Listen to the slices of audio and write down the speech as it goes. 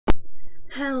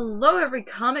Hello, every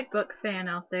comic book fan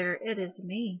out there. It is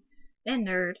me, and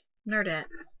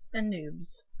nerdettes, and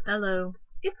noobs. Hello,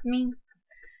 it's me.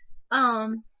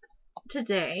 Um,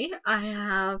 Today I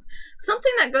have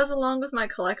something that goes along with my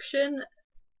collection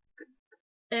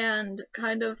and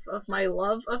kind of my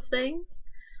love of things.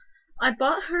 I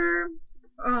bought her,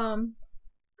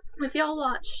 if y'all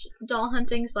watch Doll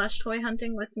Hunting / Toy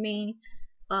Hunting with me,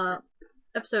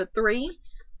 episode 3,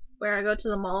 where I go to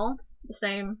the mall, the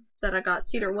same that I got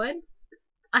Cedarwood.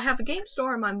 I have a game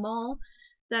store in my mall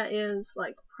that is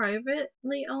like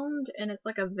privately owned, and it's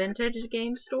like a vintage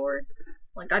game store.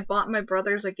 Like, I bought my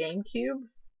brother's a GameCube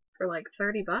for like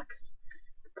 $30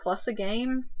 plus a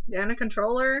game and a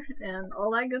controller and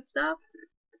all that good stuff.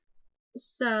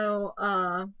 So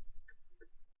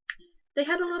they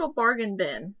had a little bargain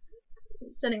bin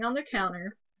sitting on their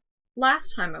counter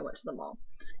last time I went to the mall,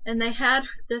 and they had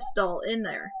this doll in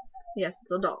there. Yes,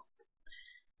 it's a doll.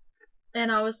 And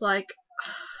I was like,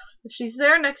 if she's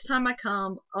there next time I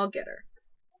come, I'll get her.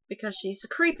 Because she's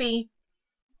creepy,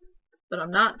 but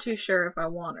I'm not too sure if I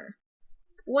want her.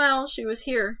 Well, she was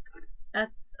here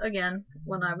again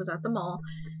when I was at the mall,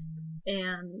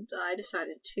 and I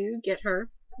decided to get her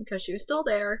because she was still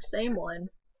there, same one.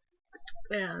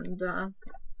 And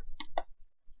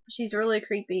she's really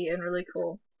creepy and really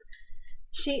cool.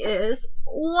 She is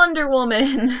Wonder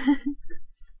Woman.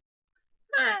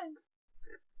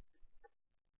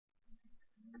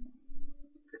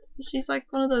 She's like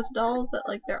one of those dolls that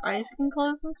like their eyes can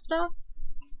close and stuff.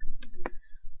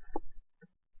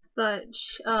 But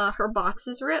her box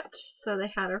is ripped, so they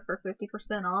had her for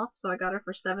 50% off, so I got her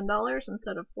for $7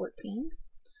 instead of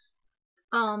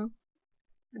 $14.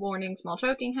 Warning, small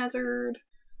choking hazard.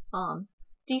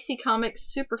 DC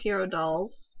Comics Superhero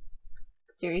Dolls,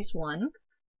 Series 1.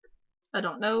 I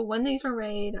don't know when these were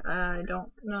made. I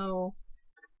don't know.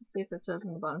 Let's see if it says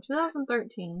on the bottom.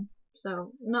 2013,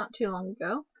 so not too long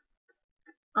ago.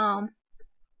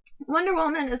 Wonder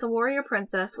Woman is a warrior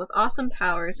princess with awesome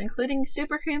powers, including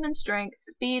superhuman strength,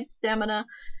 speed, stamina,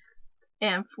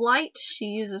 and flight. She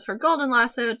uses her golden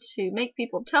lasso to make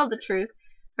people tell the truth,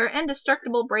 her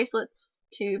indestructible bracelets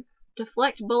to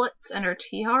deflect bullets, and her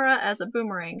tiara as a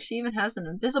boomerang. She even has an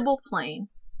invisible plane.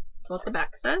 That's what the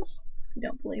back says. If you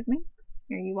don't believe me,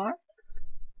 here you are.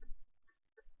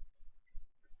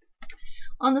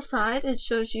 On the side, it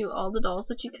shows you all the dolls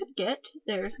that you could get.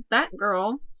 There's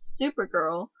Batgirl,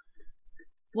 Supergirl,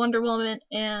 Wonder Woman,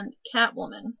 and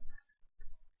Catwoman.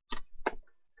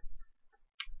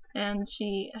 And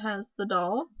she has the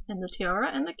doll, and the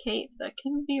tiara, and the cape that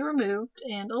can be removed,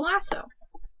 and a lasso.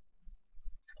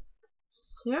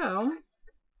 So,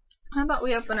 how about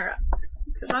we open her up?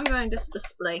 Because I'm going to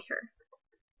display her.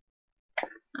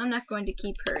 I'm not going to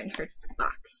keep her in her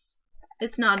box.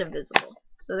 It's not invisible,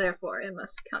 so therefore it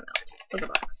must come out of the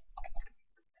box.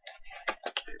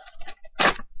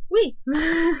 Whee!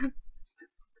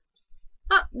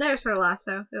 Oh, there's her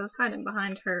lasso. It was hiding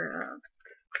behind her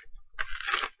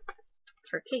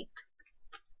cape.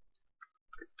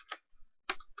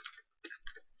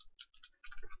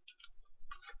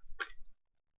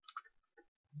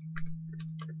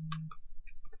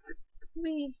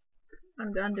 Whee!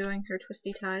 I'm undoing her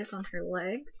twisty ties on her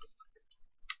legs.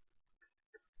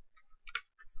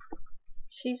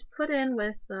 She's put in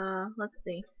with, let's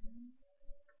see,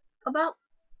 about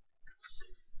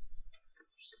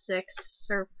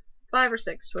 5 or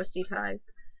 6 twisty ties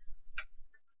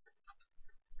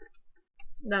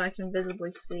that I can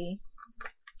visibly see.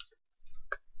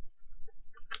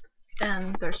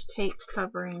 And there's tape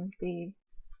covering the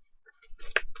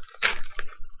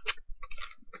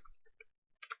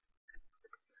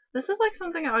This is like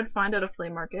something I would find at a flea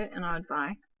market and I would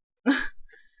buy.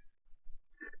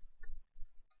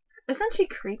 Isn't she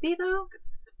creepy though?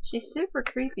 She's super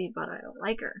creepy, but I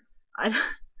like her. I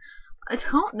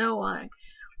don't know why.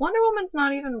 Wonder Woman's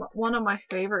not even one of my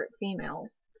favorite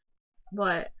females,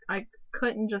 but I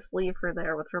couldn't just leave her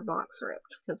there with her box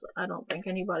ripped because I don't think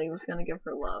anybody was gonna give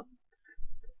her love.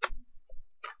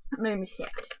 It made me sad.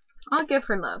 I'll give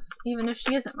her love, even if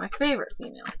she isn't my favorite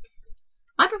female.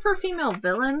 I prefer female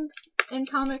villains in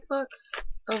comic books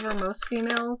over most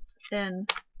females in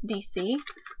DC.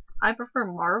 I prefer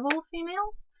Marvel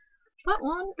females, but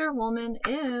Wonder Woman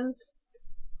is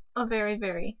a very,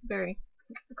 very, very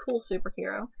cool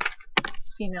superhero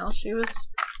female. She was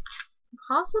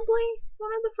possibly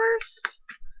one of the first.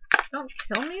 Don't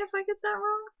kill me if I get that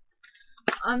wrong.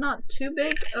 I'm not too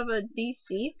big of a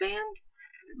DC fan.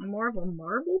 I'm more of a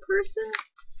Marvel person,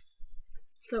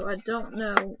 so I don't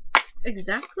know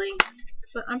exactly,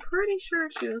 but I'm pretty sure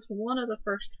she was one of the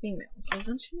first females,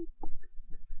 wasn't she?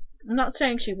 I'm not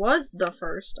saying she was the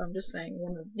first, I'm just saying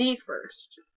one of the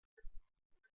first.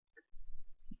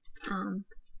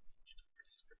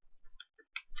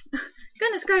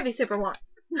 Goodness gravy, super long.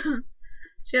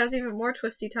 She has even more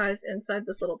twisty ties inside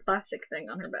this little plastic thing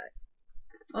on her back.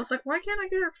 I was like, why can't I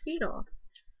get her feet off?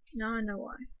 Now I know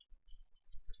why.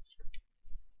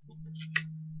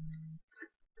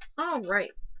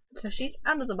 Alright, so she's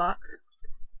out of the box.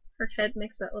 Her head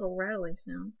makes that little rattly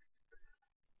sound.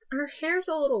 Her hair's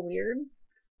a little weird,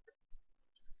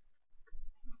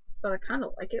 but I kind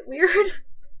of like it weird.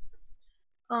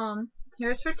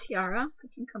 Here's her tiara.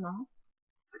 It can come off.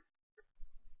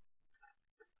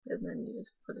 And then you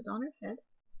just put it on her head.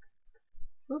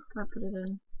 Oof, I put it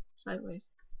in sideways.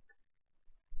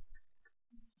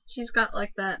 She's got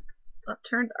like that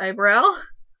upturned eyebrow.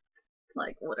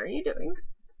 Like, what are you doing?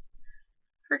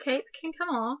 Her cape can come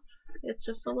off. It's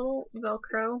just a little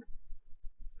Velcro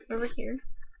over here.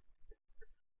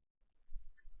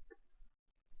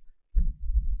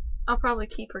 I'll probably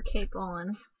keep her cape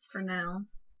on for now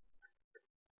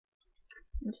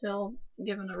until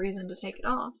given a reason to take it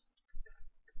off.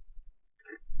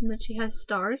 And then she has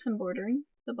stars embroidering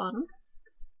the bottom.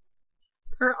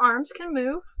 Her arms can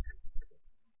move,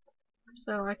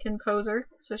 so I can pose her.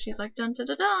 So she's like dun da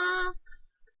da da,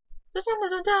 da da da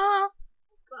da da.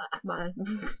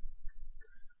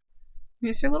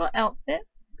 Here's her little outfit.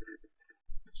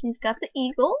 She's got the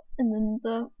eagle and then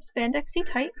the spandexy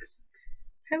tights.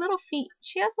 Her little feet.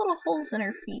 She has little holes in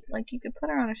her feet, like you could put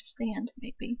her on a stand,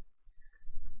 maybe.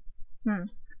 I'll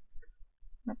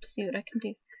have to see what I can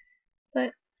do.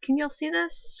 But can y'all see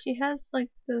this? She has like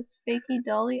those fakey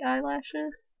dolly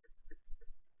eyelashes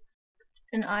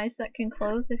and eyes that can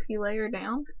close if you lay her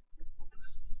down.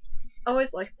 I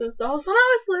always liked those dolls when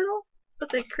I was little, but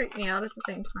they creep me out at the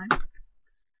same time.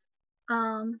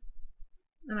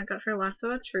 And I got her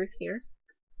lasso of truth here.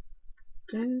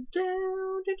 Do,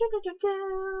 do, do, do, do, do,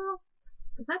 do.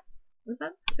 Is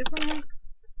that Superman?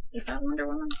 Is that Wonder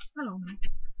Woman? I don't know.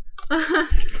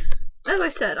 As I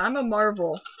said, I'm a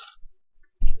Marvel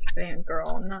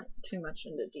fangirl. I'm not too much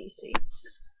into DC.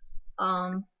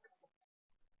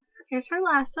 Here's her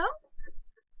lasso.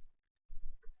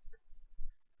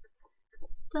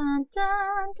 Dun,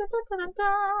 dun, dun, dun, dun,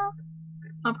 dun.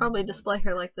 I'll probably display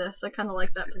her like this. I kind of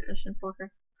like that position for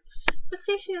her. But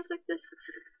see, she has like this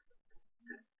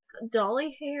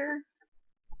dolly hair.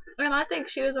 And I think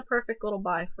she was a perfect little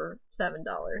buy for $7.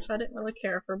 I didn't really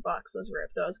care if her box was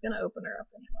ripped. I was going to open her up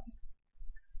anyway.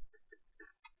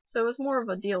 So it was more of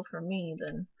a deal for me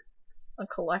than a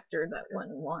collector that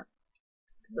wouldn't want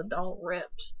the doll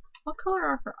ripped. What color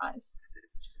are her eyes?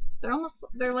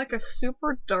 They're like a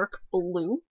super dark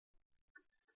blue.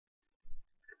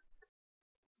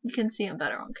 You can see them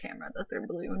better on camera that they're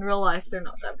blue. In real life, they're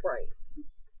not that bright.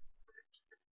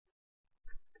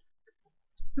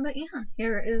 But yeah,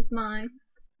 here is my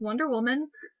Wonder Woman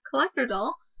collector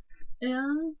doll.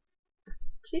 And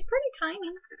she's pretty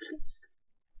tiny.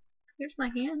 Here's my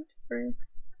hand for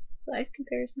size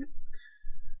comparison.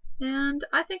 And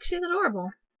I think she's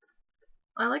adorable.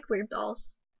 I like weird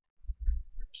dolls.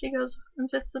 She goes and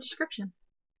fits the description.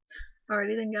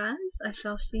 Alrighty then, guys. I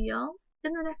shall see y'all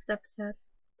in the next episode.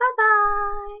 Bye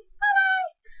bye! Bye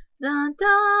bye! Da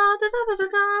da da da da da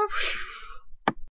da!